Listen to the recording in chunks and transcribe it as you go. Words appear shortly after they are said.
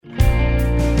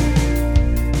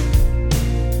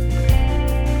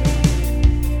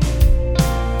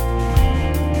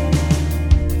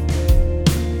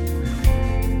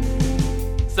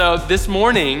So this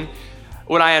morning,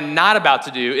 what I am not about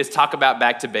to do is talk about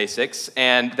back to basics,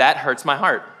 and that hurts my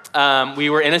heart.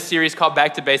 We were in a series called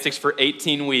Back to Basics for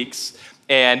 18 weeks,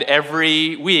 and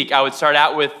every week I would start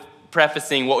out with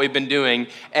prefacing what we've been doing,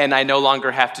 and I no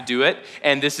longer have to do it,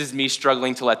 and this is me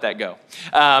struggling to let that go.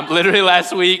 Literally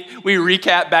last week, we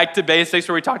recapped Back to Basics,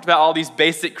 where we talked about all these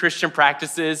basic Christian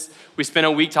practices. We spent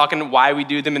a week talking why we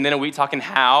do them, and then a week talking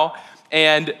how,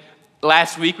 and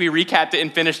last week, we recapped it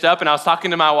and finished up, and I was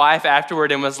talking to my wife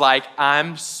afterward and was like,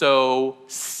 I'm so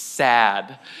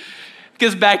sad.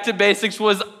 Because Back to Basics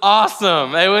was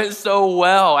awesome. It went so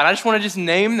well. And I just want to just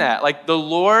name that. Like the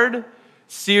Lord,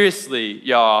 seriously,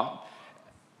 y'all,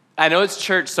 I know it's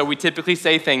church, so we typically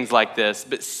say things like this,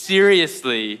 but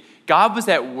seriously, God was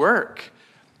at work.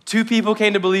 2 people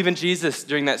came to believe in Jesus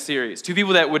during that series. 2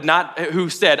 people who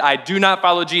said, I do not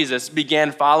follow Jesus,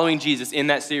 began following Jesus in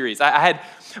that series. I had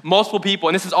multiple people,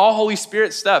 and this is all Holy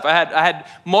Spirit stuff. I had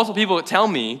multiple people tell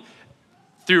me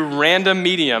through random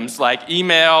mediums like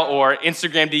email or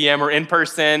Instagram DM or in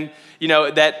person,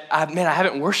 that I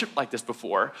haven't worshiped like this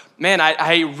before. Man,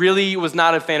 I really was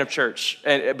not a fan of church,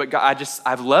 but God,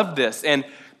 I've loved this. And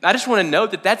I just want to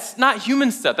note that that's not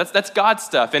human stuff. That's God's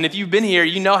stuff. And if you've been here,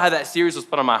 you know how that series was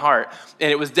put on my heart.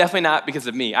 And it was definitely not because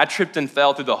of me. I tripped and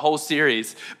fell through the whole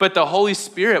series, but the Holy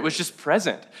Spirit was just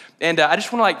present. And I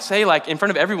just want to say in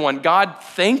front of everyone, God,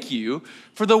 thank you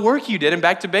for the work you did in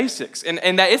Back to Basics.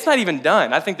 And that it's not even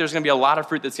done. I think there's going to be a lot of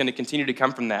fruit that's going to continue to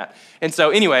come from that. And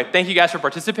so anyway, thank you guys for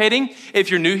participating.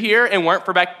 If you're new here and weren't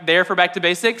for Back to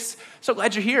Basics, so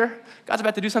glad you're here. God's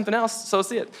about to do something else, so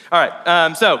see it. All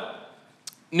right,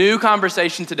 new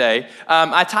conversation today.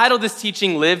 I titled this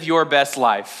teaching, Live Your Best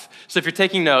Life. So if you're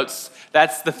taking notes,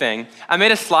 that's the thing. I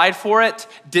made a slide for it,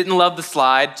 didn't love the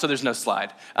slide, so there's no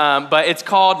slide. But it's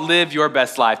called Live Your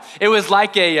Best Life. It was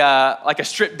like a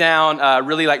stripped down,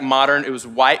 really modern, it was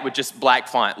white with just black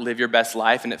font, Live Your Best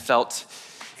Life, and it felt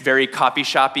very copy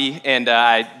shoppy, and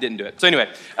I didn't do it. So anyway,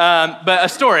 but a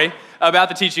story about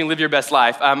the teaching, Live Your Best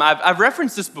Life. I've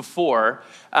referenced this before,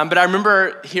 but I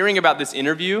remember hearing about this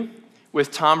interview with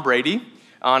Tom Brady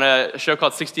on a show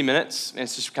called 60 Minutes. And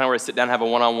it's just kind of where I sit down and have a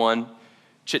one-on-one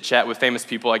chit-chat with famous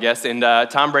people, I guess. And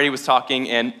Tom Brady was talking,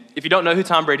 and if you don't know who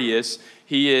Tom Brady is,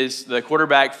 he is the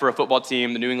quarterback for a football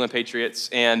team, the New England Patriots.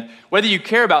 And whether you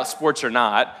care about sports or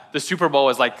not, the Super Bowl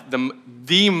is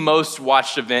the most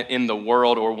watched event in the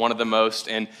world, or one of the most.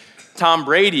 And Tom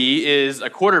Brady is a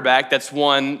quarterback that's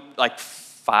won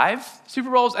 5 Super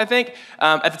Bowls, I think.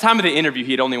 At the time of the interview,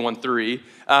 he had only won 3,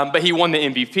 but he won the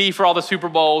MVP for all the Super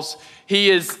Bowls. He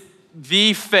is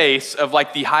the face of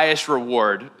the highest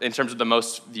reward in terms of the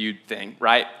most viewed thing,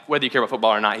 right? Whether you care about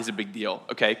football or not, he's a big deal,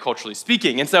 okay, culturally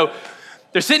speaking. And so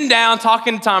they're sitting down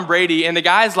talking to Tom Brady, and the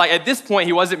guy's at this point,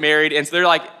 he wasn't married, and so they're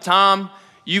like, Tom,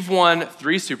 you've won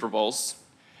 3 Super Bowls.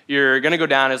 You're gonna go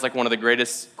down as one of the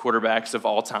greatest quarterbacks of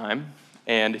all time,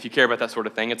 and if you care about that sort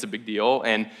of thing, it's a big deal,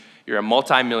 and you're a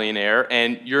multimillionaire,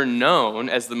 and you're known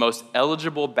as the most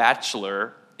eligible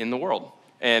bachelor in the world.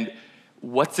 And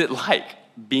what's it like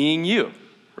being you,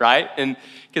 right? And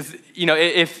because,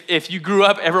 if you grew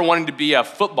up ever wanting to be a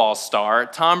football star,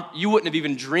 Tom, you wouldn't have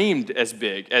even dreamed as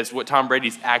big as what Tom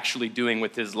Brady's actually doing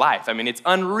with his life. I mean, it's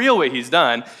unreal what he's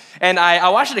done. And I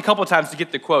watched it a couple of times to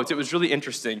get the quotes. It was really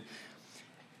interesting.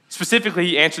 Specifically,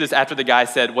 he answered this after the guy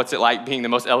said, what's it like being the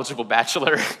most eligible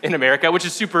bachelor in America, which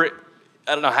is super,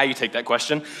 I don't know how you take that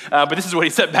question, but this is what he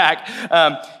said back.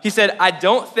 He said, I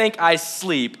don't think I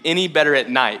sleep any better at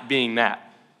night being that.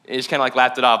 He just kind of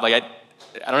laughed it off. I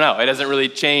don't know. It doesn't really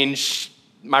change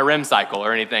my REM cycle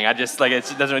or anything. It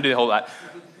doesn't really do a whole lot.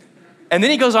 And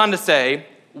then he goes on to say,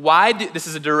 this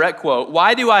is a direct quote,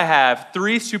 why do I have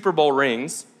 3 Super Bowl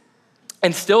rings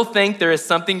and still think there is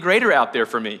something greater out there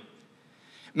for me?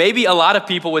 Maybe a lot of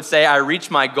people would say I reached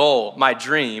my goal, my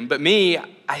dream, but me,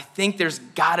 I think there's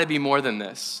gotta be more than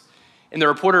this. And the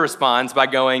reporter responds by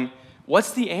going,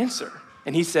 what's the answer?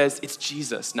 And he says, it's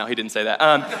Jesus. No, he didn't say that.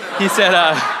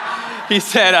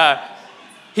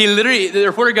 The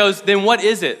reporter goes, then what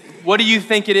is it? What do you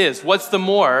think it is? What's the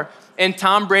more? And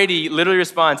Tom Brady literally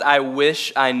responds, I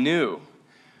wish I knew.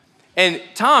 And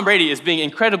Tom Brady is being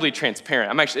incredibly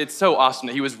transparent. It's so awesome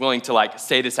that he was willing to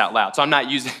say this out loud. So I'm not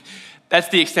using, that's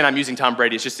the extent I'm using Tom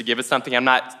Brady, is just to give us something. I'm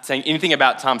not saying anything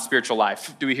about Tom's spiritual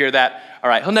life. Do we hear that? All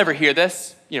right, he'll never hear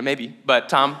this, maybe, but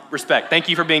Tom, respect. Thank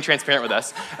you for being transparent with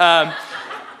us.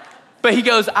 But he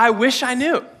goes, I wish I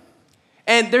knew.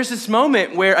 And there's this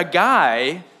moment where a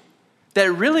guy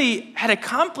that really had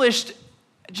accomplished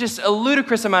just a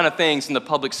ludicrous amount of things in the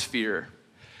public sphere,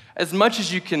 as much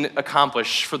as you can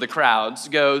accomplish for the crowds,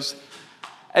 goes,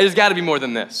 there's gotta be more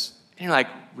than this. And you're like,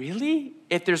 really?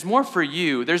 If there's more for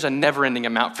you, there's a never-ending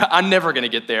amount. I'm never gonna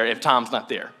get there if Tom's not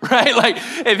there, right? Like,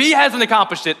 if he hasn't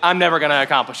accomplished it, I'm never gonna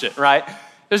accomplish it, right?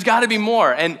 There's gotta be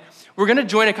more. And we're gonna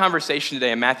join a conversation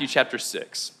today in Matthew chapter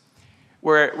 6,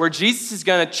 where Jesus is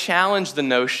gonna challenge the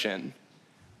notion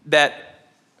that,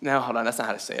 no, hold on, that's not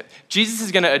how to say it. Jesus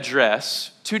is gonna address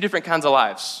two different kinds of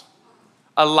lives.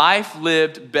 A life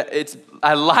lived at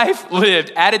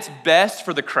its best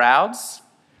for the crowds,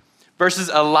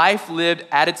 versus a life lived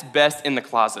at its best in the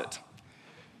closet.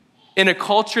 In a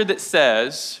culture that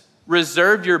says,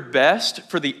 reserve your best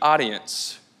for the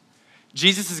audience,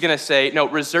 Jesus is gonna say, no,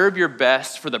 reserve your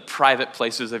best for the private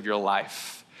places of your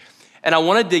life. And I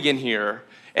wanna dig in here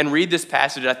and read this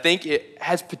passage. I think it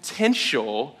has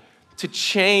potential to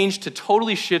change, to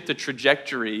totally shift the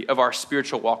trajectory of our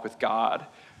spiritual walk with God.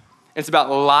 It's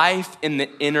about life in the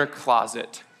inner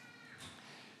closet.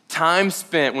 Time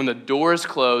spent when the door is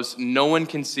closed, no one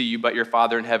can see you but your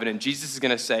Father in heaven. And Jesus is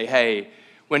gonna say, hey,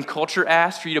 when culture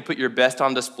asks for you to put your best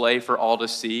on display for all to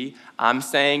see, I'm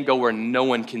saying go where no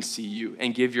one can see you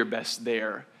and give your best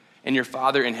there. And your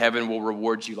Father in heaven will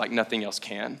reward you like nothing else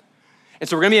can. And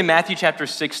so we're gonna be in Matthew chapter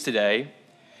 6 today.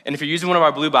 And if you're using one of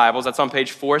our blue Bibles, that's on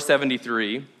page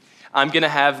 473. I'm gonna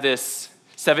have this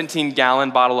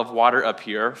 17-gallon bottle of water up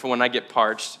here for when I get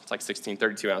parched. It's like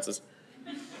 32 ounces.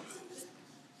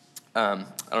 I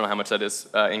don't know how much that is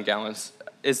in gallons.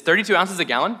 Is 32 ounces a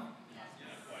gallon?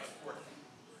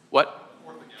 What?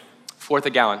 Fourth a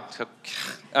gallon. So,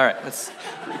 all right, that's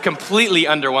completely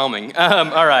underwhelming.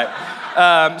 All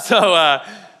right,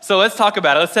 so let's talk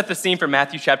about it. Let's set the scene for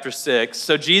Matthew chapter 6.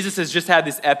 So Jesus has just had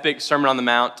this epic Sermon on the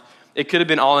Mount. It could have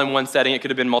been all in one setting. It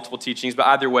could have been multiple teachings, but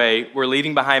either way, we're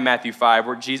leaving behind Matthew 5,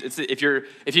 where Jesus, if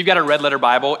you've got a red letter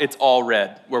Bible, it's all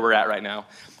red where we're at right now.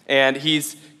 And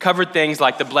he's covered things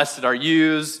like the blessed are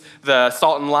yous, the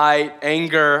salt and light,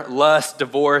 anger, lust,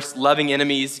 divorce, loving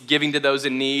enemies, giving to those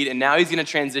in need. And now he's gonna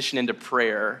transition into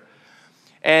prayer.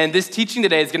 And this teaching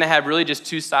today is gonna have really just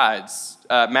two sides,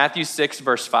 Matthew 6,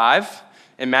 verse 5,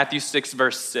 and Matthew 6,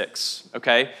 verse 6,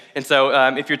 okay? And so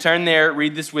if you're turned there,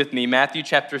 read this with me, Matthew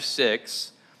chapter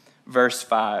 6, verse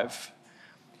 5.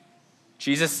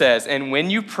 Jesus says, and when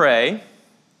you pray,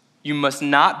 you must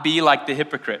not be like the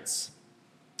hypocrites,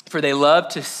 for they love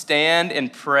to stand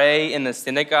and pray in the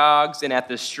synagogues and at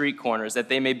the street corners, that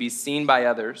they may be seen by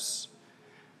others.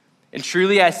 And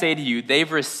truly I say to you, they've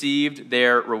received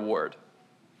their reward.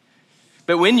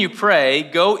 But when you pray,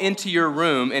 go into your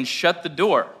room and shut the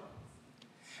door,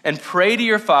 and pray to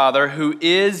your Father who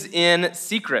is in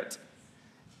secret.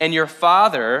 And your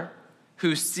Father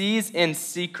who sees in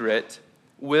secret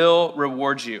will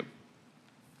reward you.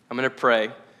 I'm gonna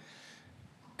pray.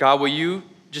 God, will you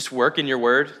just work in your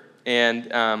word? And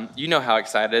you know how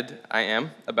excited I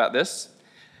am about this.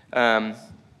 But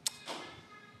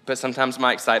sometimes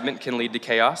my excitement can lead to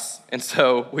chaos. And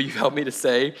so will you help me to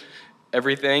say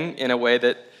everything in a way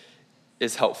that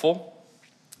is helpful?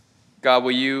 God,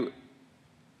 will you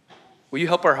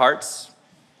help our hearts,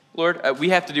 Lord? We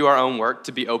have to do our own work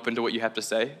to be open to what you have to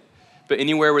say. But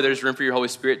anywhere where there's room for your Holy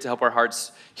Spirit to help our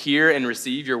hearts hear and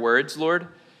receive your words, Lord,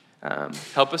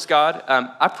 help us, God.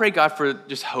 I pray, God, for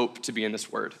just hope to be in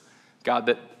this word.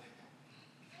 God,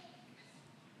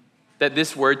 that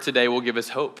this word today will give us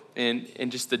hope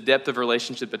and just the depth of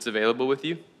relationship that's available with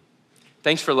you.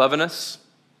 Thanks for loving us,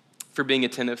 for being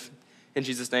attentive. In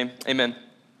Jesus' name, amen.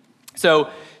 So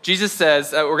Jesus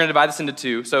says, we're going to divide this into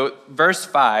two. So verse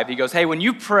 5, he goes, hey, when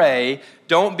you pray,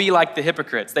 don't be like the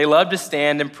hypocrites. They love to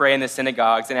stand and pray in the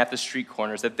synagogues and at the street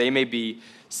corners, that they may be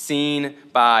seen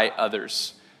by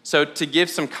others. So to give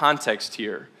some context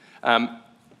here,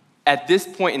 at this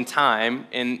point in time,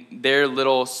 in their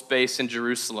little space in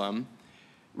Jerusalem,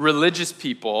 religious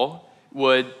people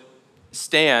would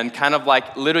stand kind of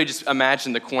like, literally just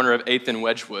imagine the corner of 8th and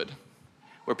Wedgwood,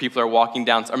 where people are walking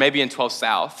down, or maybe in 12th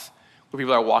South, where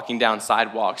people are walking down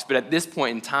sidewalks. But at this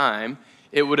point in time,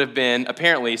 it would have been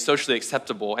apparently socially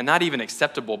acceptable, and not even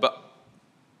acceptable, but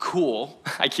cool,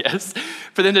 I guess,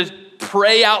 for them to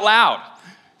pray out loud,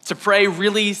 to pray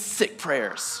really sick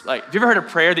prayers. Like, have you ever heard a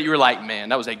prayer that you were like, man,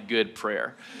 that was a good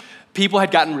prayer? People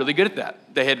had gotten really good at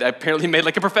that. They had apparently made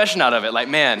like a profession out of it. Like,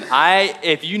 man,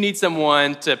 if you need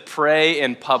someone to pray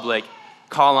in public,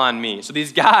 call on me. So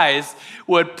these guys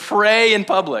would pray in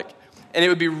public, and it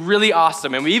would be really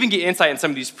awesome. And we even get insight in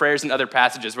some of these prayers and other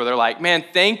passages where they're like, man,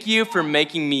 thank you for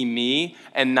making me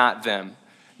and not them.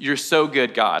 You're so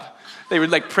good, God. They would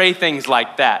like pray things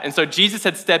like that. And so Jesus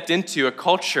had stepped into a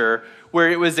culture where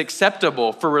it was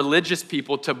acceptable for religious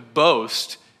people to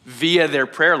boast via their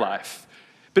prayer life.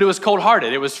 But it was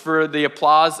cold-hearted. It was for the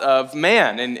applause of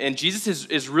man. And Jesus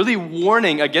is really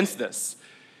warning against this.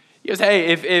 He goes, hey,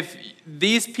 if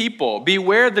these people,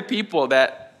 beware the people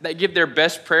that give their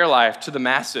best prayer life to the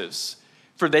masses,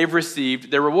 for they've received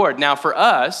their reward. Now, for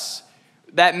us,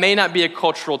 that may not be a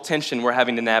cultural tension we're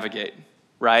having to navigate,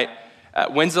 right?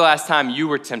 When's the last time you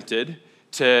were tempted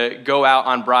to go out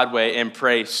on Broadway and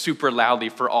pray super loudly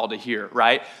for all to hear,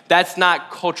 right? That's not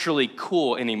culturally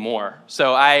cool anymore.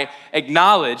 So I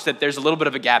acknowledge that there's a little bit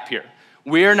of a gap here.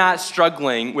 We're not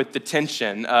struggling with the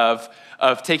tension of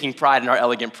taking pride in our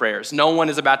elegant prayers. No one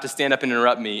is about to stand up and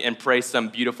interrupt me and pray some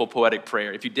beautiful poetic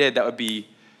prayer. If you did, that would be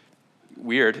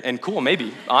weird and cool,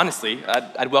 maybe, honestly.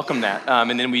 I'd welcome that.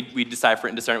 And then we decipher it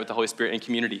and discern it with the Holy Spirit and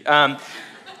community.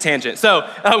 Tangent. So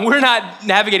we're not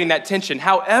navigating that tension.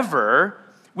 However,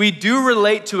 we do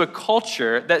relate to a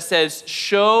culture that says,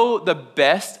 show the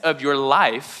best of your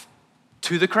life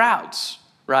to the crowds,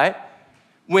 right?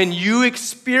 When you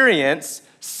experience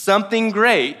something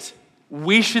great,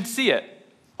 we should see it.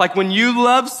 Like when you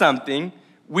love something,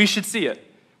 we should see it.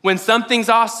 When something's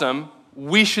awesome,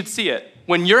 we should see it.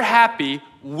 When you're happy,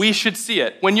 we should see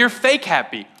it. When you're fake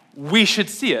happy, we should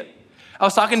see it. I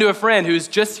was talking to a friend who's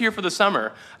just here for the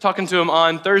summer, talking to him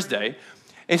on Thursday,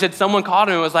 and he said someone called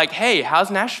him and was like, hey, how's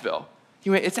Nashville? He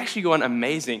went, it's actually going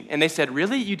amazing. And they said,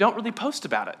 really? You don't really post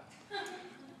about it.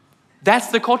 That's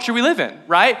the culture we live in,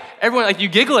 right? Everyone, like, you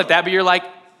giggle at that, but you're like,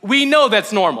 we know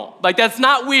that's normal. Like, that's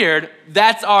not weird.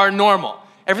 That's our normal.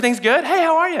 Everything's good? Hey,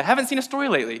 how are you? Haven't seen a story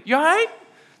lately. You all right?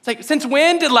 It's like, since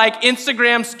when did like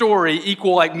Instagram story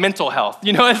equal like mental health?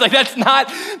 You know, it's like, that's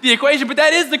not the equation, but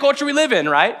that is the culture we live in,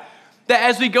 right? That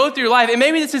as we go through life, and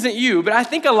maybe this isn't you, but I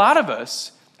think a lot of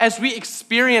us, as we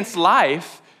experience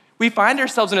life, we find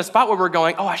ourselves in a spot where we're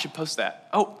going, oh, I should post that.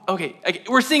 Oh, okay.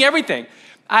 We're seeing everything.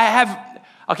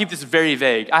 I'll keep this very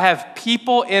vague. I have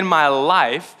people in my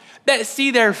life that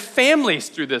see their families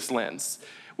through this lens.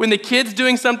 When the kid's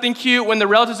doing something cute, when the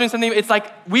relative's doing something, it's like,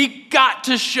 we got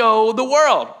to show the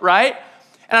world, right?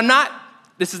 And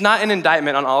this is not an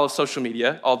indictment on all of social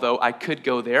media, although I could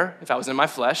go there if I was in my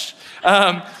flesh.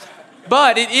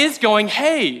 But it is going,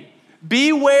 hey,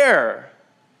 beware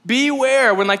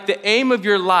when like the aim of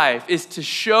your life is to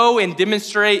show and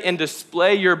demonstrate and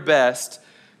display your best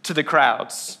to the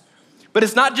crowds. But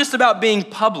it's not just about being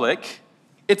public.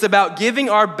 It's about giving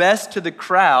our best to the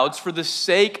crowds for the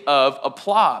sake of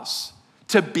applause,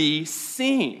 to be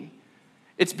seen.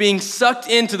 It's being sucked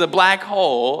into the black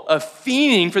hole of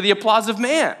fiending for the applause of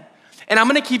man. And I'm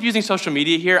gonna keep using social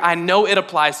media here. I know it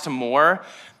applies to more.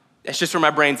 It's just where my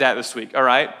brain's at this week, all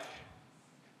right?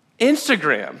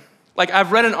 Instagram. Like,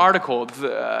 I've read an article,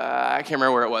 I can't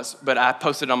remember where it was, but I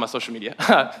posted it on my social media,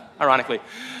 ironically.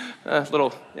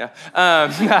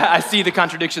 I see the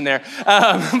contradiction there.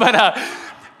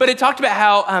 But it talked about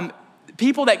how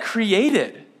people that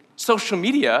created social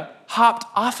media hopped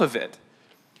off of it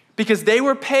because they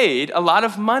were paid a lot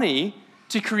of money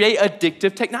to create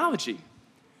addictive technology.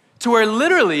 To where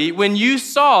literally when you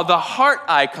saw the heart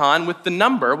icon with the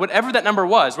number, whatever that number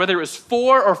was, whether it was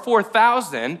 4 or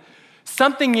 4,000,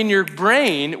 something in your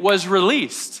brain was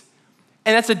released.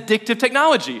 And that's addictive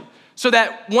technology. So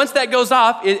that once that goes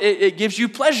off, it gives you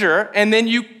pleasure, and then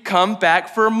you come back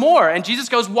for more. And Jesus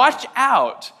goes, watch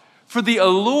out for the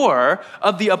allure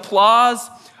of the applause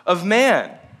of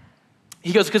man.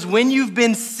 He goes, because when you've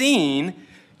been seen,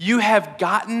 you have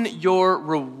gotten your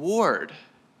reward.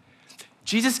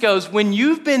 Jesus goes, when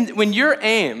your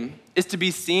aim is to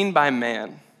be seen by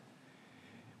man,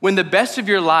 when the best of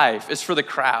your life is for the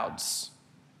crowds,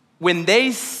 when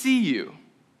they see you,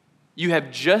 you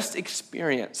have just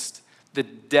experienced the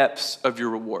depths of your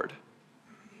reward,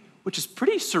 which is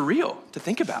pretty surreal to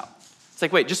think about. It's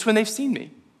like, wait, just when they've seen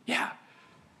me? Yeah.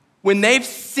 When they've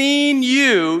seen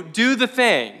you do the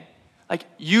thing, like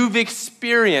you've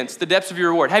experienced the depths of your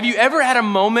reward. Have you ever had a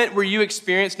moment where you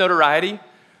experienced notoriety?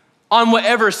 On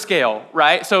whatever scale,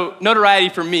 right? So notoriety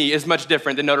for me is much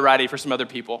different than notoriety for some other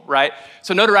people, right?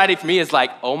 So notoriety for me is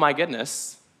like, oh my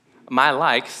goodness, my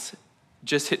likes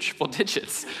just hit triple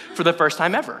digits for the first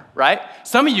time ever, right?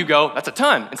 Some of you go, that's a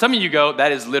ton. And some of you go,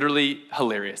 that is literally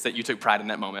hilarious that you took pride in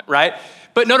that moment, right?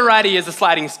 But notoriety is a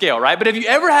sliding scale, right? But have you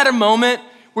ever had a moment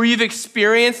where you've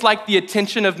experienced like the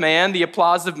attention of man, the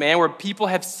applause of man, where people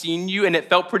have seen you and it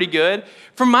felt pretty good?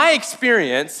 From my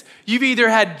experience, you've either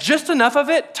had just enough of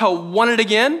it to want it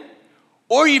again,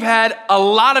 or you've had a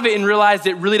lot of it and realized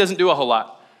it really doesn't do a whole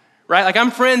lot. Right? Like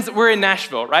we're in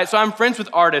Nashville, right? So I'm friends with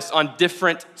artists on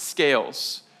different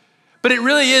scales. But it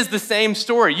really is the same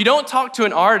story. You don't talk to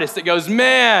an artist that goes,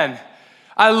 man,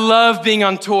 I love being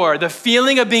on tour. The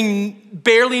feeling of being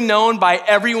barely known by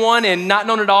everyone and not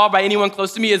known at all by anyone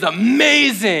close to me is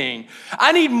amazing.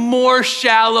 I need more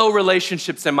shallow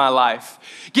relationships in my life.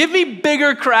 Give me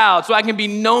bigger crowds so I can be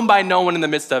known by no one in the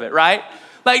midst of it, right?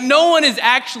 Like no one is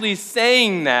actually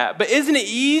saying that, but isn't it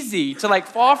easy to like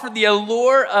fall for the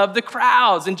allure of the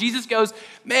crowds? And Jesus goes,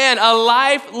 man, a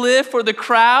life lived for the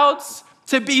crowds,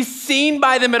 to be seen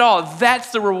by them at all,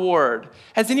 that's the reward.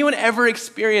 Has anyone ever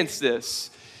experienced this?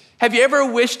 Have you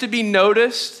ever wished to be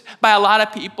noticed by a lot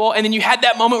of people and then you had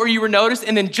that moment where you were noticed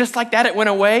and then just like that it went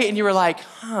away and you were like,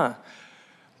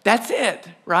 that's it,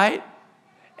 right?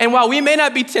 And while we may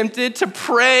not be tempted to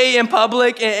pray in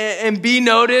public and be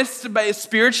noticed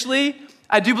spiritually,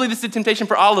 I do believe this is a temptation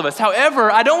for all of us.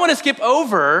 However, I don't want to skip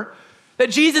over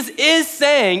that Jesus is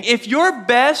saying if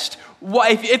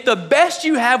if the best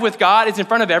you have with God is in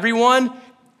front of everyone,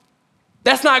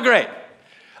 that's not great.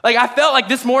 Like I felt like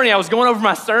this morning I was going over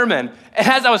my sermon, and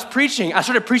as I was preaching, I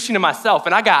started preaching to myself,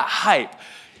 and I got hype.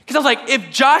 Because I was like,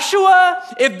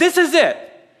 if this is it,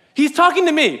 he's talking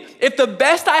to me. If the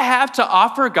best I have to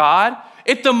offer God,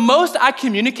 if the most I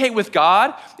communicate with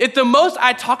God, if the most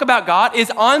I talk about God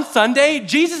is on Sunday,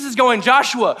 Jesus is going,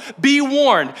 Joshua, be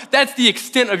warned. That's the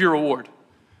extent of your reward.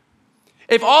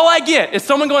 If all I get is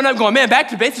someone going up going, man, Back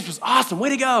to Basics was awesome, way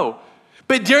to go.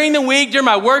 But during the week, during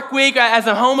my work week, as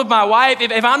I'm home with my wife,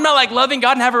 if I'm not like loving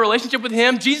God and have a relationship with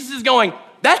him, Jesus is going,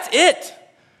 that's it.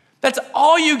 That's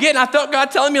all you get. And I felt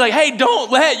God telling me like, hey,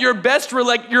 don't let your best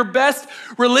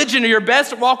religion or your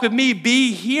best walk with me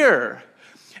be here.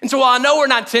 And so while I know we're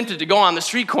not tempted to go on the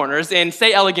street corners and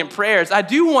say elegant prayers, I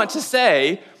do want to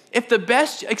say, if the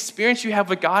best experience you have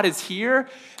with God is here,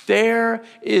 there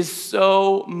is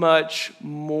so much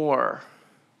more.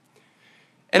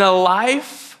 And a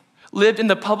life lived in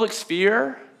the public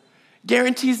sphere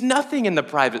guarantees nothing in the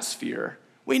private sphere.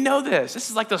 We know this. This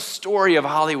is like the story of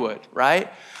Hollywood, right?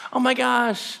 Oh my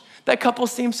gosh, that couple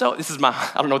seems so,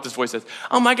 I don't know what this voice is.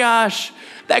 Oh my gosh,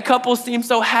 that couple seems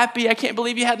so happy. I can't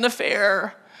believe you had an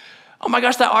affair. Oh my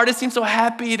gosh, that artist seems so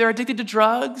happy. They're addicted to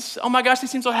drugs. Oh my gosh, they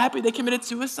seem so happy. They committed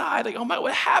suicide. Like, oh my,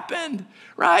 what happened,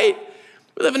 right?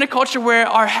 We live in a culture where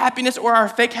our happiness or our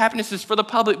fake happiness is for the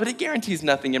public, but it guarantees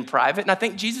nothing in private. And I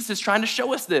think Jesus is trying to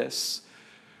show us this.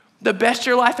 The best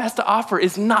your life has to offer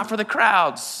is not for the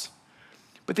crowds.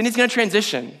 But then he's going to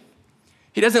transition.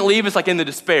 He doesn't leave us like in the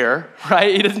despair,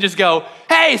 right? He doesn't just go,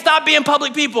 hey, stop being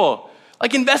public people.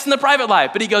 Like invest in the private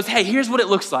life. But he goes, hey, here's what it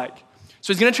looks like.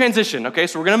 So he's going to transition, okay?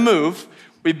 So we're going to move.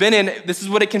 We've been in, this is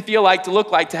what it can feel like to look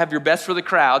like to have your best for the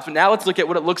crowds. But now let's look at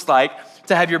what it looks like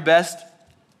to have your best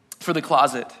for the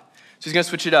closet. So he's going to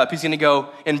switch it up. He's going to go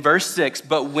in verse 6,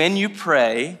 but when you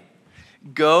pray,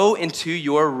 go into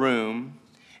your room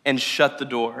and shut the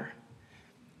door.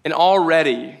 And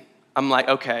already I'm like,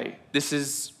 okay, this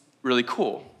is really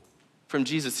cool from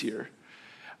Jesus here.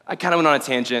 I kind of went on a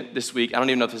tangent this week. I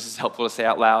don't even know if this is helpful to say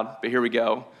out loud, but here we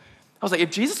go. I was like, if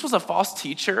Jesus was a false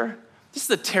teacher, this is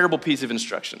a terrible piece of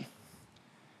instruction.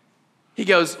 He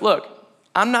goes, look,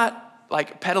 I'm not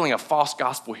like peddling a false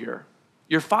gospel here.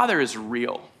 Your Father is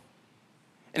real.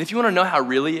 And if you want to know how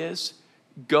real he is,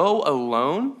 go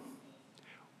alone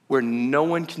where no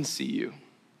one can see you.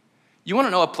 You want to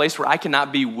know a place where I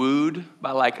cannot be wooed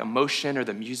by like emotion or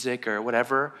the music or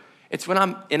whatever? It's when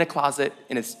I'm in a closet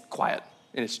and it's quiet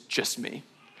and it's just me.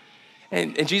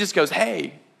 And Jesus goes,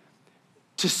 hey,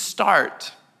 to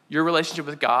start your relationship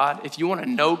with God, if you want to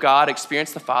know God,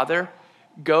 experience the Father,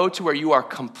 go to where you are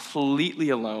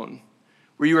completely alone,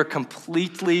 where you are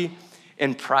completely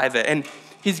in private. And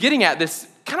he's getting at this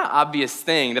kind of obvious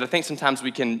thing that I think sometimes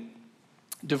we can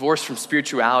divorce from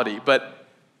spirituality, but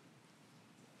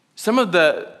some of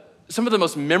the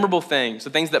most memorable things,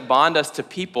 the things that bond us to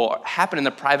people, happen in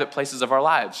the private places of our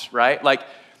lives, right?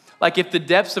 Like if the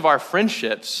depths of our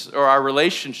friendships or our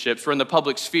relationships were in the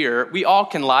public sphere, we all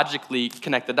can logically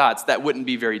connect the dots. That wouldn't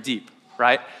be very deep,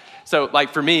 right? So like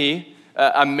for me,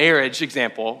 a marriage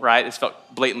example, right? This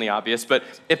felt blatantly obvious, but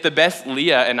if the best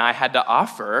Leah and I had to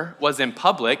offer was in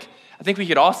public, I think we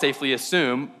could all safely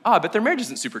assume, but their marriage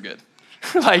isn't super good.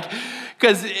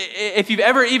 Because if you've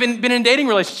ever even been in dating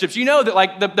relationships, you know that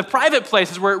like the private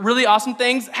places where really awesome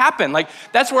things happen. Like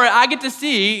that's where I get to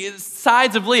see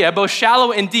sides of Leah, both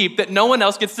shallow and deep, that no one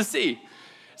else gets to see.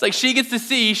 It's like she gets to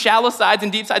see shallow sides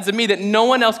and deep sides of me that no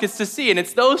one else gets to see. And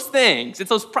it's those things, it's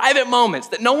those private moments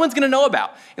that no one's gonna know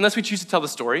about unless we choose to tell the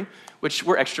story, which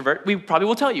we're extrovert, we probably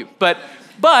will tell you. But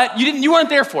you weren't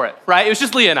there for it, right? It was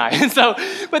just Leah and I. And so,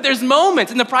 but there's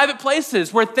moments in the private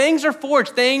places where things are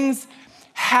forged, things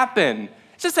happen.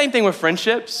 It's the same thing with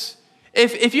friendships.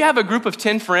 If you have a group of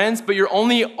 10 friends, but you're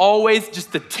only always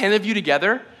just the 10 of you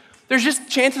together, there's just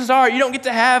chances are you don't get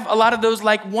to have a lot of those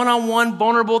like one-on-one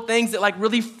vulnerable things that like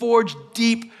really forge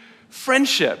deep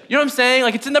friendship. You know what I'm saying?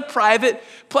 Like it's in the private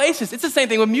places. It's the same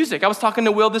thing with music. I was talking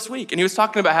to Will this week and he was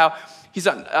talking about how he's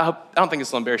on, I don't think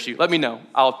this will embarrass you. Let me know.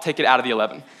 I'll take it out of the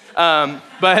 11.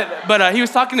 But he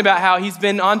was talking about how he's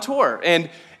been on tour and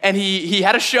he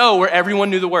had a show where everyone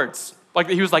knew the words. Like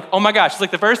he was like, oh my gosh, it's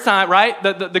like the first time, right?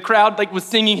 The crowd like was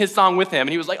singing his song with him and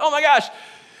he was like, oh my gosh.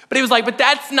 But he was like, but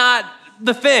that's not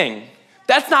the thing.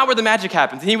 That's not where the magic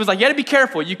happens. And he was like, you gotta be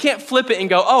careful. You can't flip it and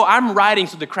go, oh, I'm writing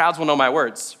so the crowds will know my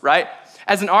words, right?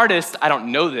 As an artist, I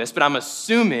don't know this, but I'm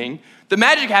assuming the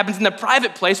magic happens in the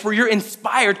private place where you're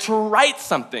inspired to write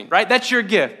something, right? That's your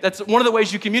gift. That's one of the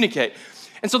ways you communicate.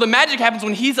 And so the magic happens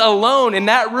when he's alone in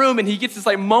that room and he gets this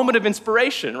like moment of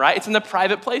inspiration, right? It's in the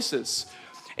private places.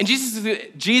 And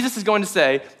Jesus is going to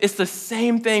say, it's the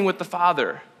same thing with the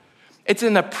Father. It's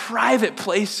in the private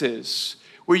places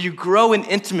where you grow in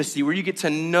intimacy, where you get to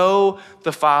know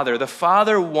the Father. The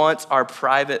Father wants our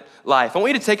private life. I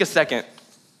want you to take a second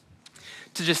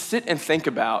to just sit and think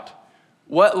about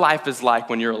what life is like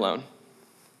when you're alone.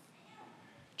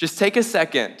 Just take a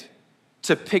second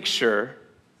to picture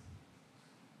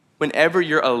whenever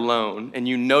you're alone and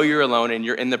you know you're alone and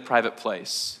you're in the private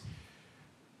place.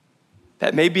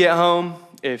 That may be at home.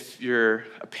 If you're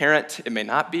a parent, it may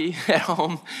not be at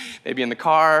home, maybe in the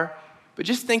car. But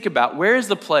just think about where is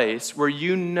the place where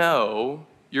you know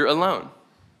you're alone?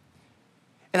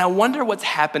 And I wonder what's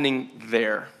happening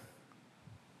there.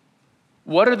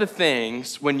 What are the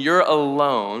things when you're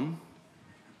alone,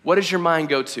 what does your mind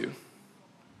go to?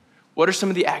 What are some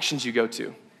of the actions you go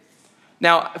to?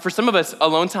 Now, for some of us,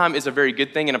 alone time is a very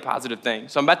good thing and a positive thing.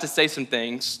 So I'm about to say some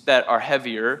things that are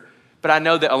heavier, but I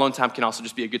know that alone time can also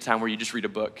just be a good time where you just read a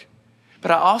book.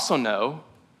 But I also know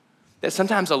that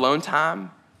sometimes alone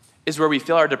time is where we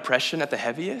feel our depression at the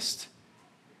heaviest,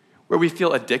 where we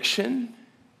feel addiction,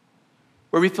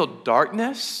 where we feel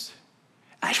darkness.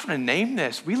 I just want to name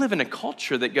this. We live in a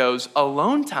culture that goes,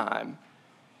 alone time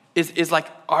is like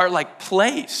our like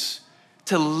place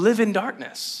to live in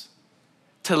darkness,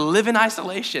 to live in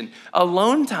isolation.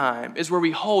 Alone time is where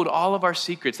we hold all of our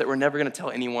secrets that we're never going to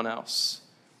tell anyone else.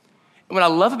 And what I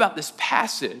love about this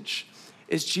passage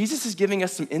is Jesus is giving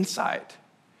us some insight.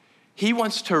 He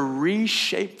wants to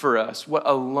reshape for us what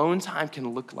alone time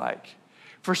can look like.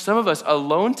 For some of us,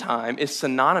 alone time is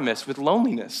synonymous with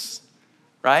loneliness,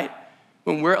 right?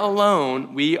 When we're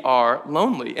alone, we are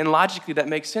lonely. And logically, that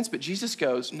makes sense. But Jesus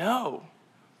goes, no.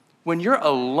 When you're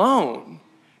alone,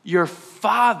 your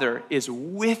Father is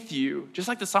with you. Just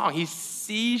like the song, he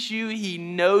sees you, he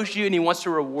knows you, and he wants to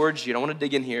reward you. And I want to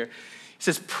dig in here. He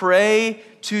says, pray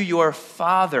to your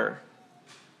Father.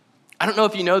 I don't know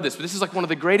if you know this, but this is like one of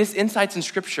the greatest insights in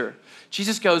Scripture.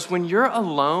 Jesus goes, when you're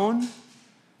alone,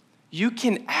 you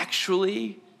can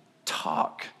actually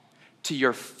talk to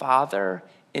your Father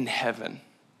in heaven.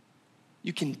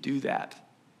 You can do that.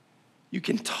 You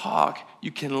can talk,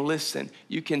 you can listen,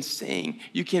 you can sing,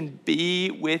 you can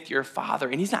be with your Father.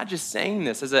 And he's not just saying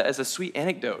this as a sweet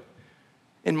anecdote.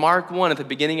 In Mark 1, at the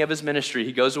beginning of his ministry,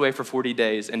 he goes away for 40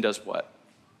 days and does what?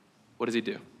 What does he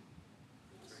do?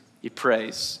 He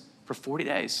prays for 40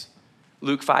 days.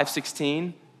 Luke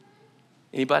 5:16,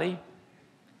 anybody?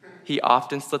 He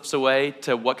often slips away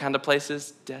to what kind of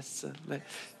places? Desolate.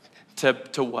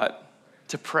 To what?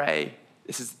 To pray.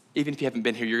 This is, even if you haven't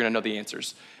been here, you're gonna know the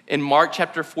answers. In Mark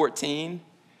chapter 14,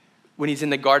 when he's in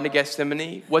the Garden of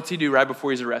Gethsemane, what's he do right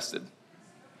before he's arrested?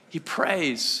 He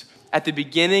prays at the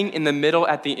beginning, in the middle,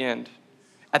 at the end,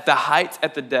 at the heights,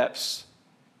 at the depths.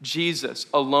 Jesus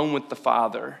alone with the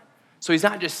Father. So he's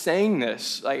not just saying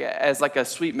this like as like a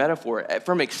sweet metaphor.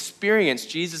 From experience,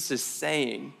 Jesus is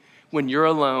saying, when you're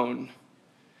alone,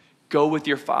 go with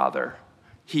your Father.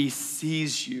 He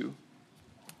sees you.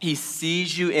 He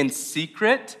sees you in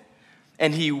secret,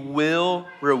 and he will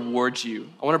reward you.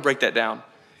 I want to break that down.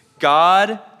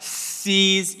 God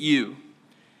sees you.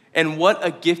 And what a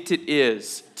gift it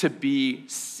is to be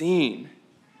seen.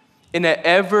 In an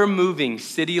ever-moving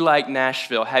city like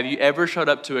Nashville, have you ever showed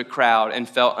up to a crowd and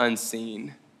felt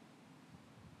unseen?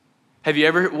 Have you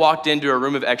ever walked into a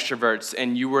room of extroverts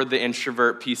and you were the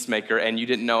introvert peacemaker and you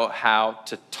didn't know how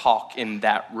to talk in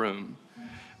that room?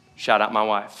 Shout out my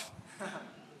wife.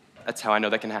 That's how I know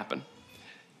that can happen.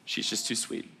 She's just too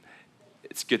sweet.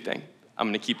 It's a good thing. I'm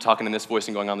gonna keep talking in this voice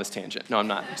and going on this tangent. No, I'm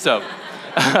not. So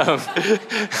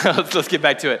let's get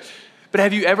back to it. But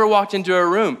have you ever walked into a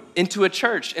room, into a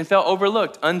church, and felt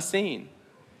overlooked, unseen?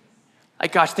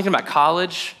 Like, gosh, thinking about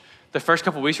college, The first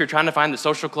couple weeks, you're trying to find the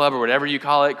social club or whatever you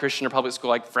call it, Christian or public school,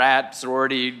 like frat,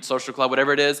 sorority, social club,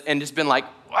 whatever it is, and just been like,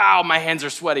 wow, my hands are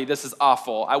sweaty. This is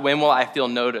awful. When will I feel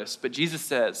noticed? But Jesus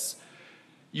says,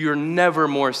 you're never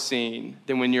more seen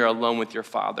than when you're alone with your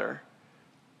Father.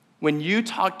 When you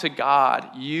talk to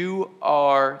God, you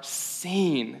are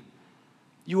seen.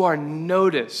 You are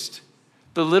noticed.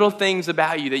 The little things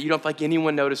about you that you don't feel like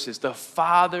anyone notices, the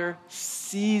Father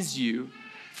sees you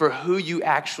for who you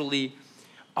actually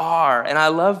are. And I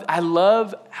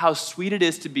love how sweet it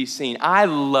is to be seen. I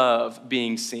love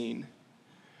being seen.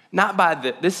 Not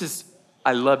by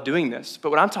I love doing this, but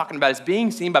what I'm talking about is being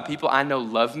seen by people I know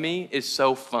love me is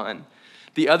so fun.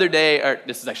 The other day, or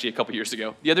this is actually a couple years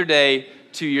ago,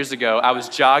 2 years ago, I was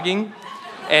jogging,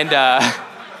 and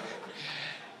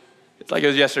it's like it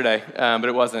was yesterday, but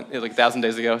it wasn't. It was like 1,000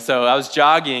 days ago. So I was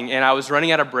jogging, and I was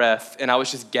running out of breath, and I was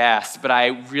just gassed, but I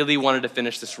really wanted to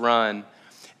finish this run.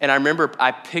 And I remember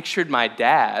I pictured my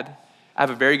dad. I have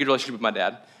a very good relationship with my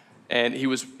dad. And he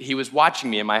was watching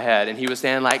me in my head, and he was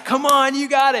saying like, come on, you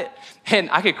got it. And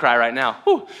I could cry right now.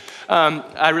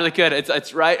 I really could.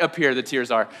 It's right up here, the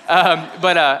tears are.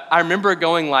 But I remember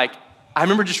I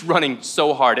remember just running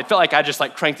so hard. It felt like I just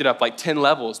like cranked it up like 10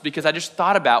 levels because I just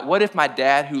thought about what if my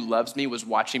dad who loves me was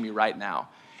watching me right now?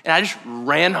 And I just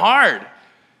ran hard.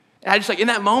 And I just in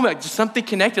that moment, just something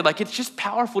connected. Like it's just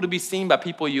powerful to be seen by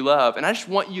people you love. And I just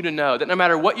want you to know that no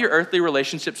matter what your earthly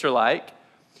relationships are like,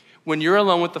 when you're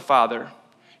alone with the Father,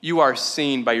 you are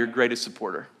seen by your greatest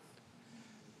supporter.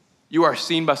 You are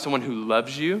seen by someone who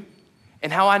loves you.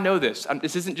 And how I know this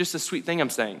isn't just a sweet thing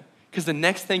I'm saying, because the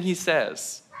next thing he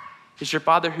says is your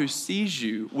Father who sees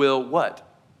you will what?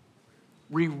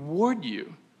 Reward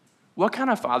you. What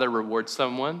kind of father rewards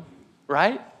someone,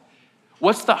 right?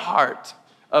 What's the heart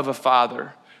of a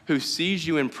father who sees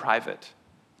you in private,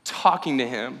 talking to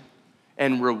him,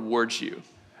 and rewards you?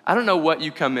 I don't know what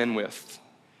you come in with,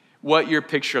 what your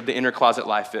picture of the inner closet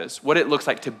life is, what it looks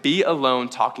like to be alone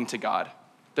talking to God.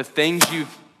 The things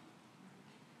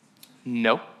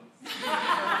No.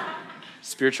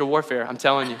 Spiritual warfare, I'm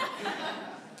telling you.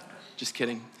 Just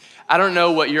kidding. I don't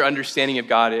know what your understanding of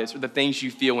God is or the things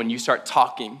you feel when you start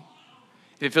talking.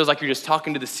 If it feels like you're just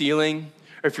talking to the ceiling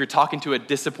or if you're talking to a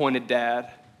disappointed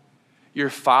dad, your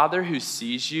Father who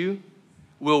sees you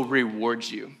will reward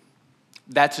you.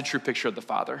 That's a true picture of the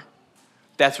Father.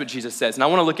 That's what Jesus says. And I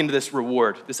want to look into this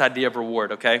reward, this idea of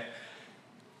reward, okay?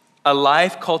 A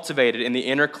life cultivated in the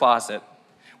inner closet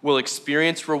will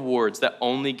experience rewards that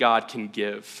only God can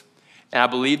give. And I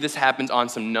believe this happens on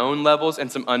some known levels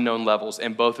and some unknown levels,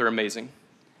 and both are amazing.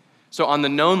 So on the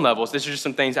known levels, these are just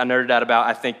some things I nerded out about.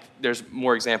 I think there's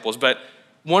more examples, but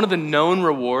one of the known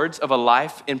rewards of a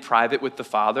life in private with the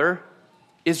Father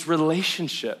is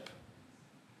relationship.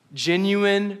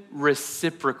 Genuine,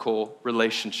 reciprocal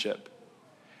relationship.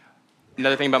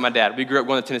 Another thing about my dad, we grew up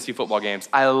going to Tennessee football games.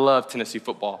 I love Tennessee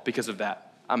football because of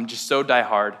that. I'm just so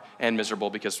diehard and miserable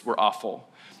because we're awful.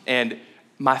 And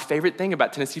my favorite thing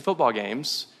about Tennessee football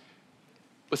games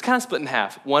was kind of split in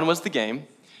half. One was the game,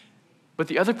 but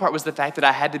the other part was the fact that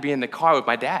I had to be in the car with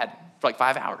my dad for like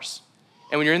 5 hours.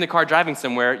 And when you're in the car driving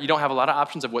somewhere, you don't have a lot of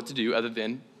options of what to do other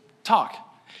than talk.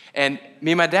 And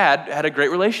me and my dad had a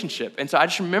great relationship. And so I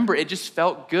just remember it just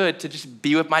felt good to just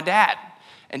be with my dad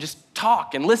and just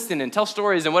talk and listen and tell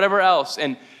stories and whatever else.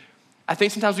 And I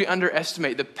think sometimes we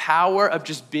underestimate the power of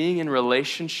just being in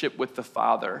relationship with the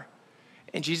Father.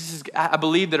 And I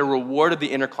believe that a reward of the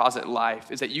inner closet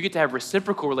life is that you get to have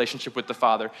reciprocal relationship with the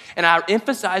Father. And I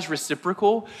emphasize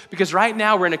reciprocal because right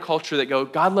now we're in a culture that goes,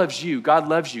 God loves you, God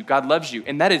loves you, God loves you.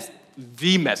 And that is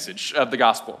the message of the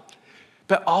gospel.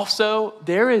 But also,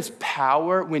 there is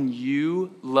power when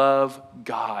you love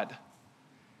God.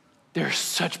 There's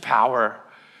such power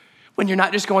when you're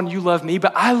not just going, you love me,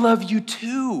 but I love you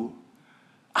too.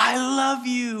 I love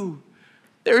you.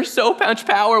 There's so much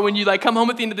power when you come home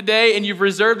at the end of the day and you've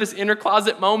reserved this inner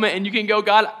closet moment and you can go,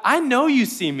 God, I know you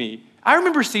see me. I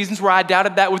remember seasons where I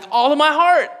doubted that with all of my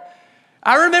heart.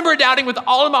 I remember doubting with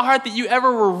all of my heart that you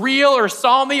ever were real or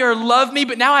saw me or loved me,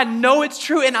 but now I know it's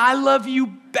true and I love you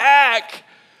back.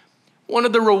 One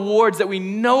of the rewards that we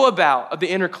know about of the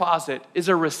inner closet is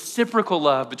a reciprocal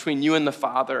love between you and the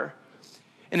Father.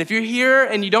 And if you're here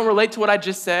and you don't relate to what I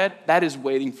just said, that is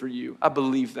waiting for you. I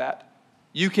believe that.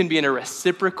 You can be in a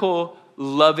reciprocal,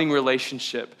 loving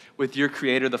relationship with your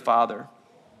Creator, the Father.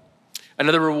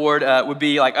 Another reward would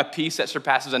be like a peace that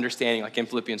surpasses understanding, like in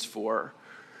Philippians 4.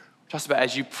 It talks about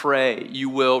as you pray, you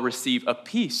will receive a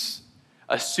peace,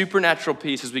 a supernatural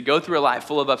peace as we go through a life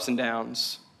full of ups and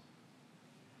downs.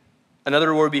 Another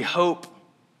reward would be hope.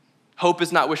 Hope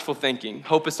is not wishful thinking.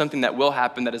 Hope is something that will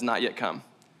happen that has not yet come.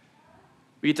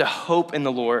 We get to hope in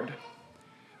the Lord.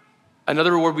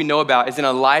 Another reward we know about is in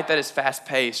a life that is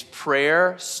fast-paced,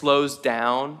 prayer slows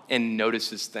down and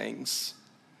notices things.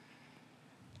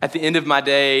 At the end of my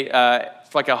day,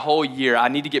 for like a whole year, I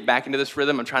need to get back into this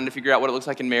rhythm. I'm trying to figure out what it looks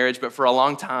like in marriage, but for a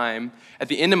long time, at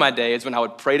the end of my day is when I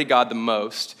would pray to God the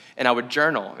most, and I would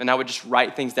journal, and I would just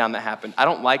write things down that happened. I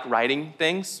don't like writing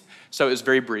things, so it was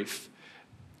very brief.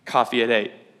 Coffee at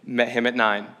 8, met him at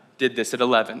 9, did this at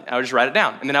 11. I would just write it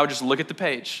down, and then I would just look at the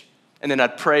page, and then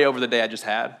I'd pray over the day I just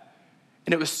had.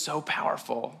 And it was so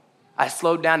powerful. I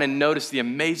slowed down and noticed the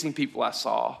amazing people I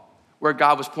saw, where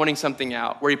God was pointing something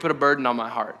out, where he put a burden on my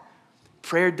heart.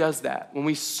 Prayer does that. When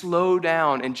we slow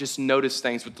down and just notice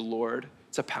things with the Lord,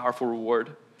 it's a powerful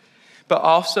reward. But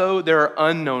also, there are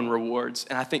unknown rewards,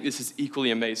 and I think this is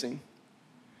equally amazing.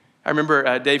 I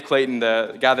remember Dave Clayton,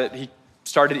 the guy that he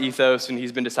started Ethos, and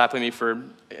he's been discipling me for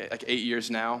like 8 years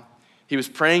now. He was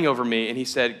praying over me, and he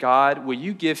said, God, will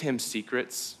you give him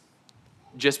secrets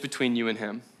just between you and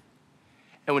him?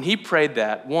 And when he prayed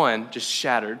that, one, just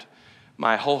shattered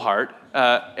my whole heart.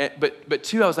 But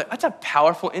two, I was like, that's a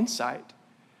powerful insight.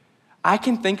 I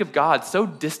can think of God so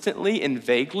distantly and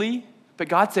vaguely, but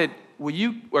God said,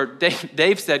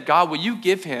 Dave said, God, will you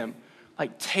give him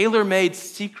like tailor-made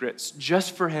secrets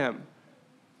just for him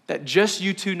that just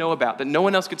you two know about, that no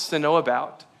one else gets to know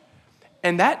about?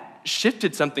 And that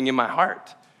shifted something in my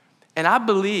heart. And I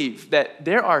believe that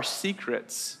there are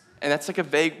secrets, and that's like a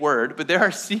vague word, but there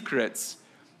are secrets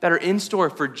that are in store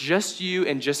for just you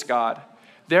and just God.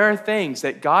 There are things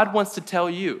that God wants to tell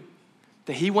you,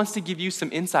 that he wants to give you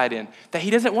some insight in, that he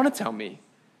doesn't want to tell me,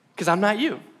 because I'm not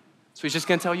you. So he's just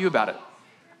going to tell you about it.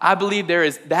 I believe there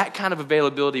is that kind of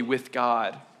availability with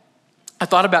God. I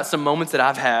thought about some moments that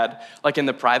I've had, like in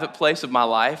the private place of my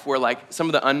life, where like some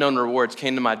of the unknown rewards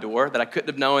came to my door that I couldn't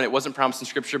have known. It wasn't promised in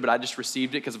Scripture, but I just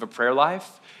received it because of a prayer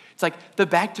life. It's like the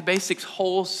Back to Basics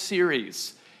whole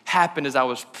series happened as I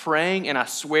was praying, and I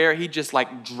swear he just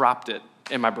like dropped it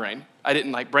in my brain. I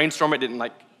didn't like brainstorm it, didn't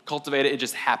like cultivate it, it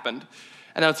just happened.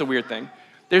 I know it's a weird thing.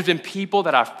 There's been people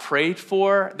that I've prayed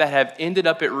for that have ended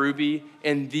up at Ruby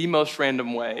in the most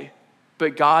random way,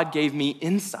 but God gave me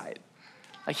insight.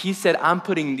 Like he said, I'm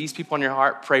putting these people on your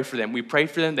heart, pray for them. We prayed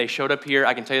for them, they showed up here.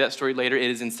 I can tell you that story later. It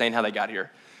is insane how they got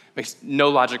here. Makes no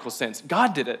logical sense.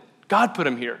 God did it. God put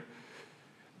them here.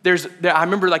 I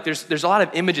remember like there's a lot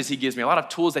of images he gives me, a lot of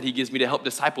tools that he gives me to help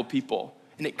disciple people.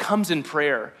 And it comes in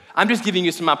prayer. I'm just giving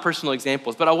you some of my personal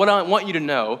examples, but what I want you to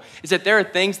know is that there are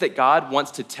things that God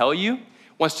wants to tell you,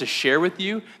 wants to share with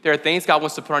you. There are things God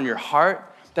wants to put on your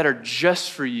heart that are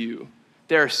just for you.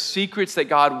 There are secrets that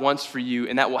God wants for you,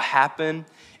 and that will happen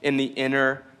in the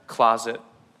inner closet.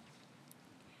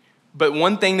 But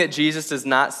one thing that Jesus does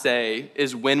not say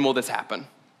is, when will this happen?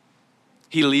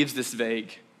 He leaves this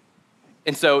vague.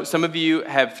 And so some of you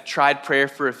have tried prayer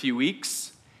for a few weeks,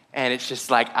 and it's just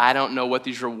like, I don't know what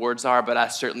these rewards are, but I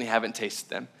certainly haven't tasted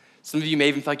them. Some of you may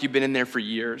even feel like you've been in there for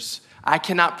years. I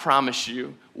cannot promise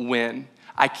you when.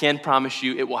 I can promise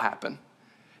you it will happen.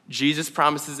 Jesus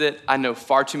promises it. I know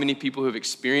far too many people who have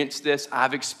experienced this.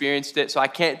 I've experienced it, so I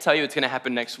can't tell you it's going to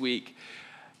happen next week.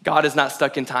 God is not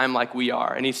stuck in time like we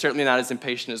are, and he's certainly not as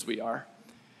impatient as we are.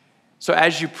 So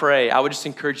as you pray, I would just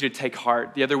encourage you to take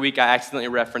heart. The other week, I accidentally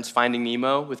referenced Finding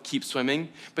Nemo with keep swimming,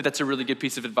 but that's a really good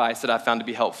piece of advice that I found to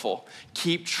be helpful.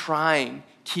 Keep trying,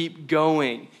 keep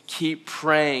going, keep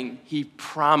praying. He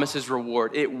promises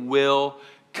reward. It will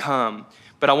come.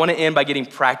 But I want to end by getting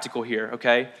practical here,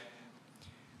 okay?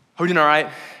 Are we doing all right?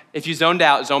 If you zoned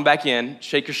out, zone back in,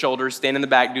 shake your shoulders, stand in the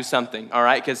back, do something, all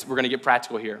right? Because we're going to get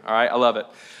practical here, all right? I love it.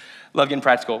 Love getting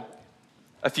practical.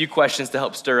 A few questions to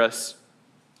help stir us.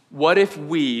 What if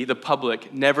we, the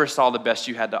public, never saw the best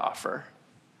you had to offer?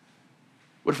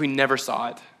 What if we never saw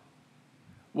it?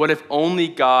 What if only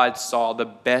God saw the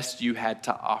best you had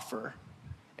to offer?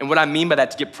 And what I mean by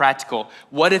that, to get practical,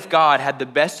 what if God had the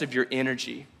best of your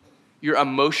energy, your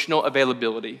emotional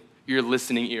availability, your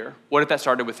listening ear? What if that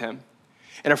started with him?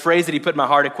 And a phrase that he put in my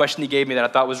heart, a question he gave me that I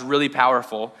thought was really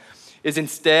powerful, is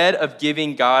instead of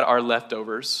giving God our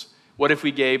leftovers, what if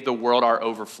we gave the world our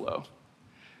overflow?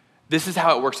 This is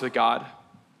how it works with God.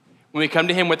 When we come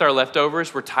to him with our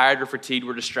leftovers, we're tired or fatigued,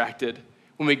 we're distracted.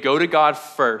 When we go to God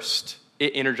first,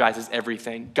 it energizes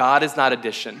everything. God is not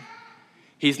addition.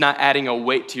 He's not adding a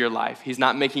weight to your life. He's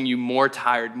not making you more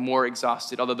tired, more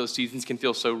exhausted, although those seasons can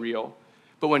feel so real.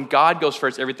 But when God goes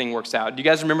first, everything works out. Do you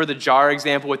guys remember the jar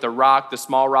example with the rock, the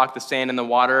small rock, the sand, and the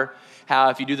water? How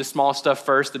if you do the small stuff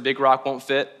first, the big rock won't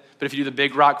fit. But if you do the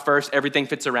big rock first, everything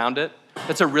fits around it.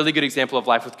 That's a really good example of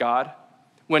life with God.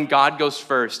 When God goes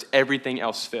first, everything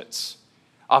else fits.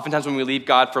 Oftentimes when we leave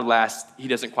God for last, he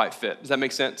doesn't quite fit. Does that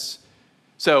make sense?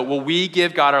 So will we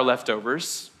give God our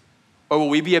leftovers, or will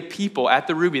we be a people at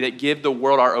the Ruby that give the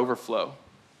world our overflow?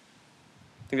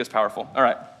 I think that's powerful. All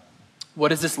right, what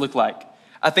does this look like?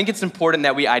 I think it's important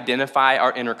that we identify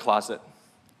our inner closet,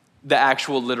 the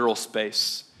actual literal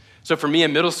space. So for me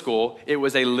in middle school, it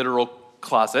was a literal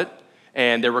closet,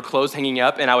 and there were clothes hanging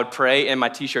up, and I would pray, and my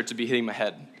t-shirts would be hitting my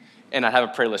head. And I'd have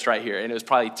a prayer list right here, and it was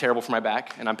probably terrible for my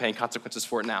back, and I'm paying consequences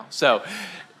for it now. So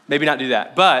maybe not do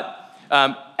that. But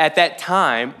at that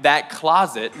time, that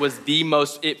closet was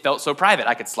it felt so private.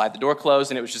 I could slide the door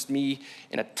closed, and it was just me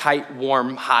in a tight,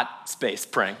 warm, hot space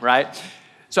praying, right?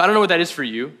 So I don't know what that is for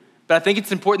you, but I think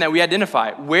it's important that we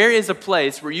identify where is a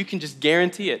place where you can just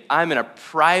guarantee it. I'm in a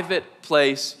private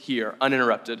place here,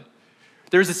 uninterrupted.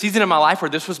 There was a season in my life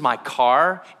where this was my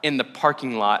car in the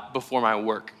parking lot before my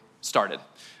work started.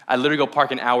 I'd literally go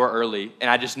park an hour early, and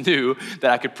I just knew that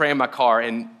I could pray in my car,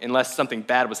 and unless something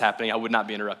bad was happening, I would not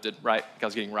be interrupted, right? Like I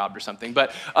was getting robbed or something.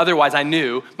 But otherwise, I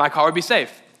knew my car would be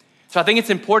safe. So I think it's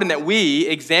important that we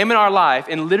examine our life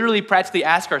and literally practically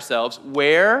ask ourselves,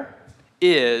 where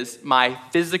is my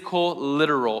physical,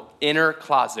 literal inner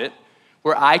closet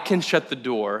where I can shut the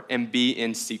door and be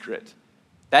in secret?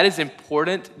 That is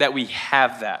important that we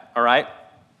have that, all right?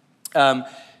 Hold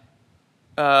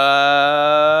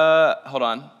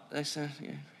on.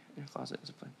 Closet is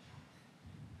a place.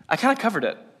 I kind of covered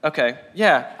it. Okay,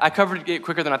 yeah, I covered it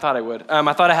quicker than I thought I would.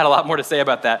 I thought I had a lot more to say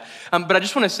about that. But I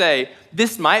just want to say,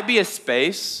 this might be a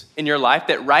space in your life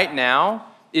that right now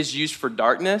is used for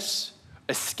darkness,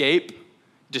 escape,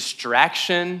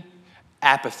 distraction,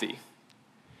 apathy.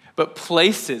 But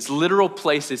places, literal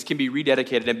places, can be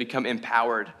rededicated and become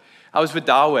empowered. I was with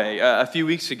Dawe a few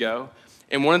weeks ago,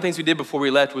 and one of the things we did before we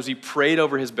left was we prayed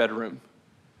over his bedroom.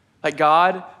 Like,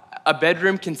 God, a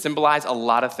bedroom can symbolize a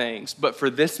lot of things, but for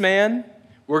this man,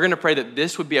 we're gonna pray that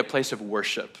this would be a place of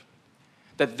worship,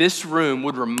 that this room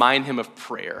would remind him of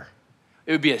prayer.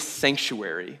 It would be a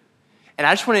sanctuary. And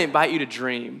I just wanna invite you to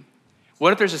dream.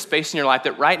 What if there's a space in your life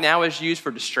that right now is used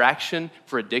for distraction,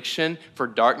 for addiction, for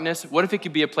darkness? What if it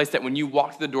could be a place that when you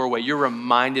walk through the doorway, you're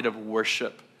reminded of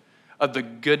worship, of the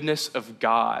goodness of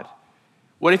God?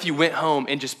 What if you went home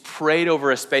and just prayed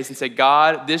over a space and said,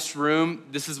 God, this room,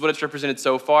 this is what it's represented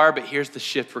so far, but here's the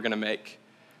shift we're gonna make.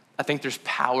 I think there's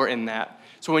power in that.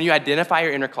 So when you identify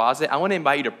your inner closet, I wanna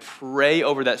invite you to pray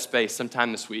over that space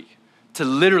sometime this week, to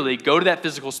literally go to that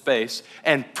physical space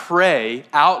and pray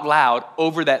out loud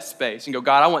over that space and go,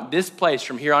 God, I want this place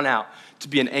from here on out to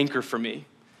be an anchor for me,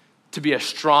 to be a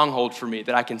stronghold for me,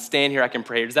 that I can stand here, I can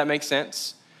pray here. Does that make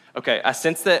sense? Okay, I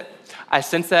sense that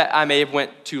I may have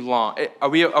went too long. Are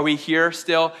we here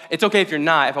still? It's okay if you're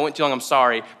not. If I went too long, I'm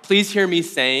sorry. Please hear me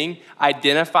saying,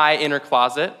 identify inner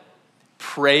closet,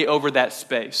 pray over that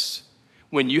space.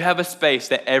 When you have a space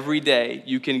that every day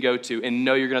you can go to and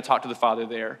know you're gonna talk to the Father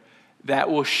there, that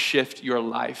will shift your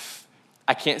life.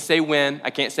 I can't say when,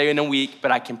 I can't say in a week,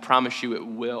 but I can promise you it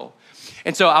will.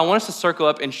 And so I want us to circle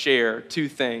up and share two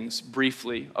things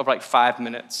briefly of like 5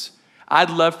 minutes. I'd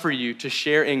love for you to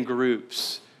share in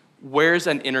groups, where's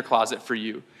an inner closet for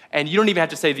you? And you don't even have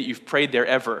to say that you've prayed there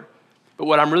ever. But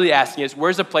what I'm really asking is,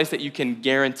 where's a place that you can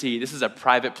guarantee, this is a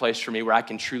private place for me where I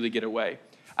can truly get away?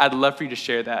 I'd love for you to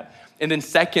share that. And then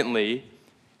secondly,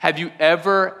 have you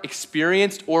ever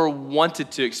experienced or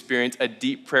wanted to experience a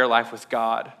deep prayer life with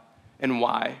God? And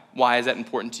why? Why is that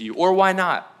important to you? Or why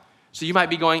not? So you might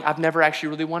be going, I've never actually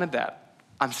really wanted that.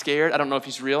 I'm scared, I don't know if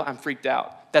he's real, I'm freaked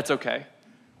out. That's okay.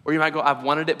 Or you might go, I've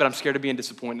wanted it, but I'm scared of being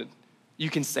disappointed.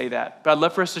 You can say that, but I'd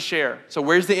love for us to share. So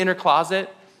where's the inner closet?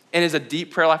 And is a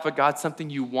deep prayer life with God something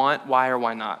you want? Why or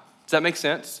why not? Does that make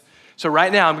sense? So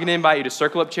right now, I'm gonna invite you to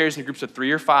circle up chairs in groups of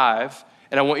 3 or 5,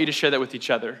 and I want you to share that with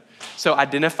each other. So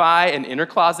identify an inner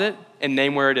closet and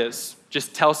name where it is.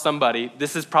 Just tell somebody,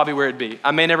 this is probably where it'd be.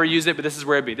 I may never use it, but this is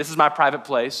where it'd be. This is my private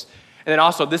place. And then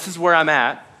also, this is where I'm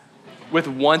at with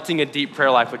wanting a deep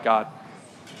prayer life with God.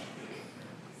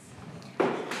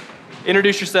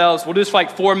 Introduce yourselves. We'll do this for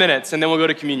like 4 minutes, and then we'll go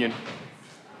to communion.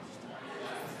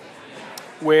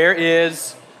 Where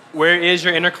is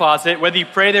your inner closet? Whether you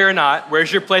pray there or not,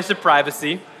 where's your place of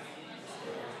privacy?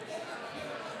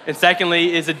 And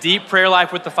secondly, is a deep prayer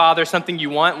life with the Father something you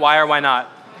want? Why or why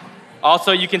not?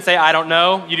 Also, you can say, I don't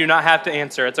know. You do not have to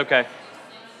answer. It's okay.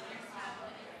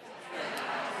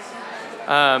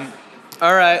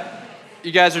 All right.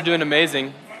 You guys are doing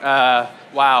amazing.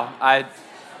 Wow. I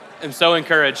am so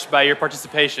encouraged by your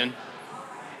participation.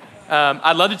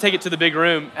 I'd love to take it to the big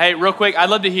room. Hey, real quick, I'd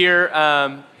love to hear,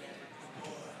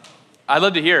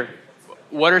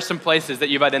 what are some places that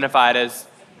you've identified as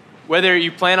whether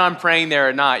you plan on praying there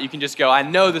or not, you can just go, I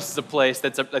know this is a place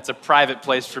that's a private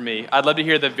place for me. I'd love to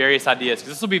hear the various ideas,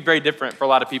 because this will be very different for a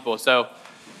lot of people. So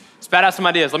spat out some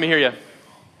ideas. Let me hear you.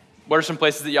 What are some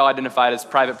places that y'all identified as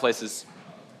private places?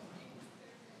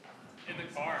 In the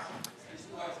car.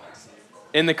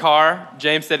 In the car.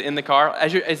 James said in the car.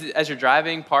 As you're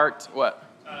driving, parked, what?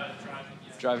 Driving.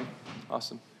 Yeah. Driving.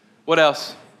 Awesome. What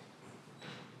else?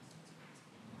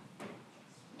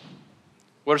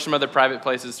 What are some other private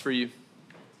places for you?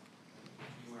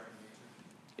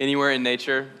 Anywhere in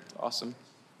nature. Awesome.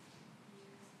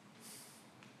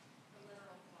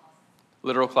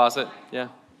 Literal closet. Yeah.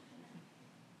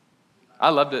 I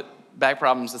loved it. Back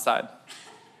problems aside.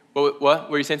 What?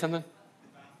 Were you saying something?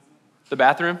 The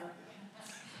bathroom?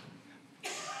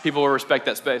 People will respect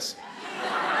that space.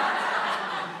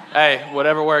 Hey,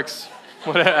 whatever works.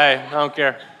 Hey, I don't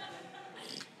care.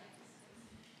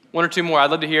 One or two more.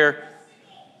 I'd love to hear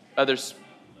others.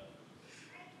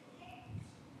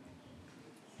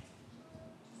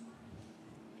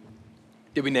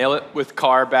 Did we nail it with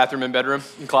car, bathroom, and bedroom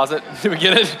and closet? Did we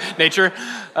get it? Nature?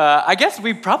 I guess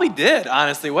we probably did,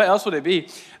 honestly. What else would it be?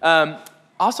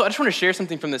 Also, I just want to share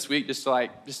something from this week just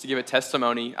to give a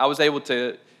testimony. I was able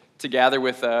to gather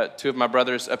with two of my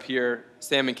brothers up here,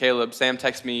 Sam and Caleb. Sam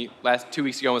texted me 2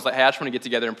 weeks ago and was like, hey, I just want to get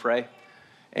together and pray.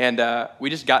 And we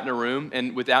just got in a room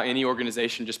and without any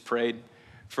organization just prayed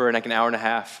for like an hour and a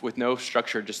half with no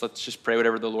structure. Let's just pray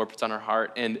whatever the Lord puts on our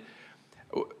heart. And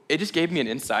it just gave me an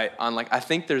insight on I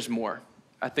think there's more.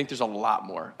 I think there's a lot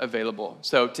more available.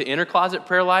 So to enter closet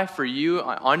prayer life for you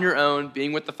on your own,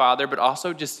 being with the Father, but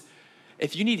also just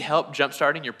if you need help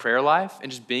jumpstarting your prayer life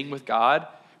and just being with God,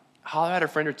 holler at a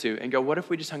friend or two and go, what if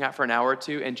we just hung out for an hour or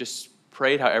two and just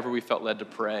prayed however we felt led to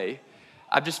pray?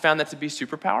 I've just found that to be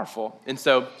super powerful. And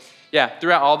so, yeah,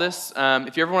 throughout all this,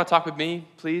 if you ever want to talk with me,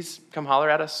 please come holler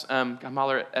at us. Come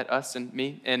holler at us and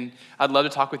me, and I'd love to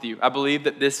talk with you. I believe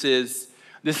that this is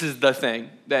the thing,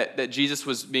 that Jesus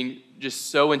was being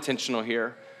just so intentional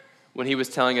here when he was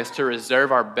telling us to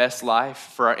reserve our best life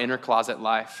for our inner closet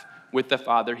life with the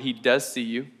Father. He does see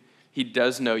you. He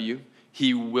does know you.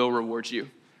 He will reward you.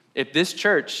 If this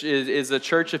church is a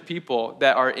church of people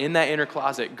that are in that inner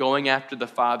closet going after the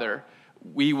Father,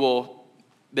 we will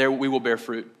bear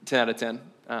fruit 10 out of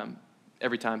 10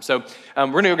 every time. So we're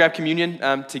going to go grab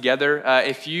communion together.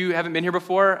 If you haven't been here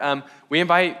before, we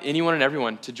invite anyone and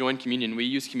everyone to join communion. We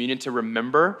use communion to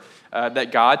remember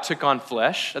that God took on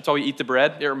flesh. That's why we eat the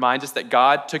bread. It reminds us that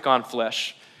God took on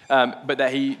flesh, but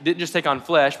that he didn't just take on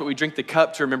flesh, but we drink the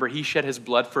cup to remember he shed his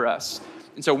blood for us.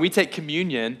 And so when we take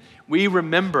communion, we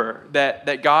remember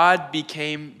that God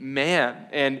became man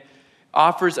and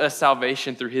offers us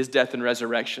salvation through his death and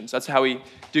resurrection. So that's how we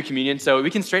do communion. So we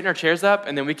can straighten our chairs up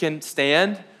and then we can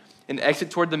stand and exit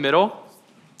toward the middle.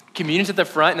 Communion's at the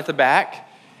front and at the back.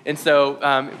 And so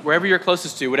wherever you're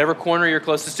closest to, whatever corner you're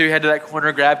closest to, head to that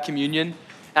corner, grab communion.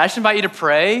 And I just invite you to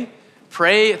pray.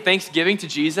 Pray thanksgiving to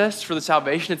Jesus for the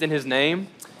salvation that's in his name.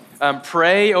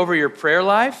 Pray over your prayer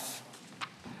life.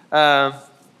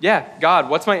 God,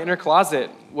 what's my inner closet?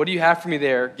 What do you have for me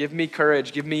there? Give me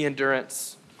courage. Give me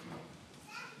endurance.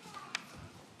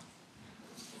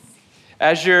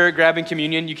 As you're grabbing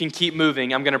communion, you can keep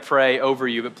moving. I'm going to pray over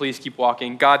you, but please keep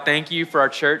walking. God, thank you for our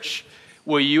church.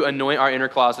 Will you anoint our inner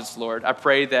closets, Lord? I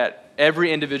pray that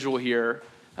every individual here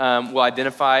will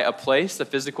identify a place, a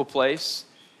physical place,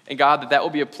 and God, that will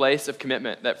be a place of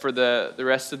commitment, that for the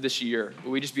rest of this year,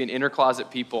 will we just be an inner closet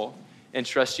people and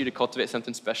trust you to cultivate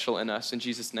something special in us. In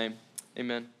Jesus' name,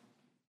 amen.